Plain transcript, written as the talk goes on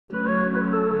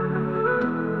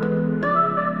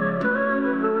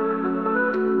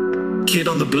kid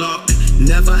on the block.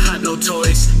 Never had no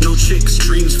toys, no chicks,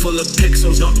 dreams full of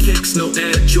pixels, not kicks, no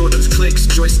Air Jordans clicks,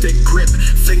 joystick grip,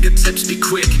 fingertips be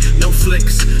quick, no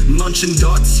flicks, munching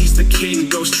dots, he's the king,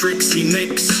 those tricks he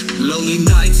nicks. Lonely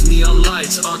nights, neon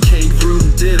lights, arcade room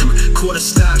dim, quarter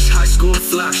stash, high score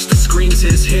flash, the screen's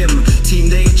his hymn.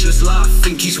 Teenagers laugh,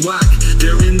 think he's whack,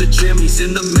 they're in the gym, he's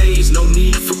in the maze, no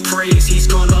need for praise, he's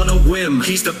gone on a whim.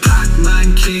 He's the Pac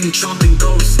Man King, chomping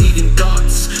ghosts, eating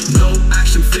dots, no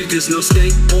action figures, no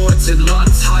skateboards and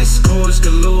lots, high scores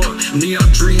galore, neon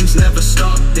dreams never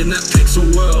stop, in that pixel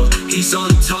world, he's on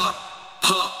top.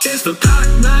 Is the Pac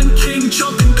Man King,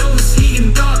 chomping ghosts,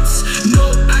 eating dots, no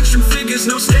action figures,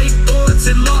 no skateboards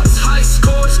and lots, high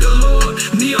scores galore,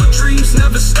 neon dreams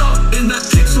never stop, in that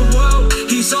pixel world,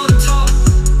 he's on top.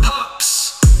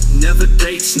 Never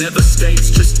dates, never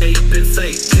states, just 8-bit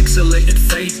fate, pixelated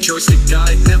fate, joystick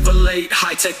guide, never late,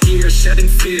 high-tech gear, shedding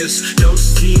fears, no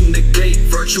steam, negate,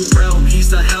 virtual realm,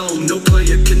 he's the helm, no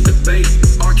player can debate,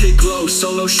 arcade glow,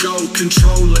 solo show,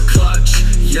 controller clutch,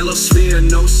 yellow sphere,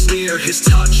 no sneer, his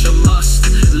touch a must,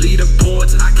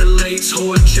 leaderboards, accolades,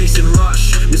 horde chasing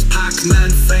rush, Miss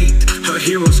Pac-Man faint, her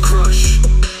heroes crush.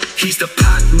 He's the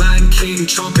Pac Man King,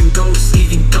 chomping ghosts,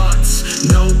 eating dots,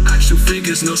 no action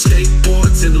figures, no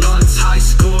skateboards and lots, high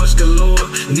scores galore,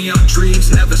 neon dreams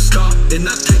never stop, in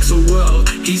that pixel world,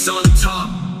 he's on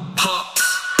top.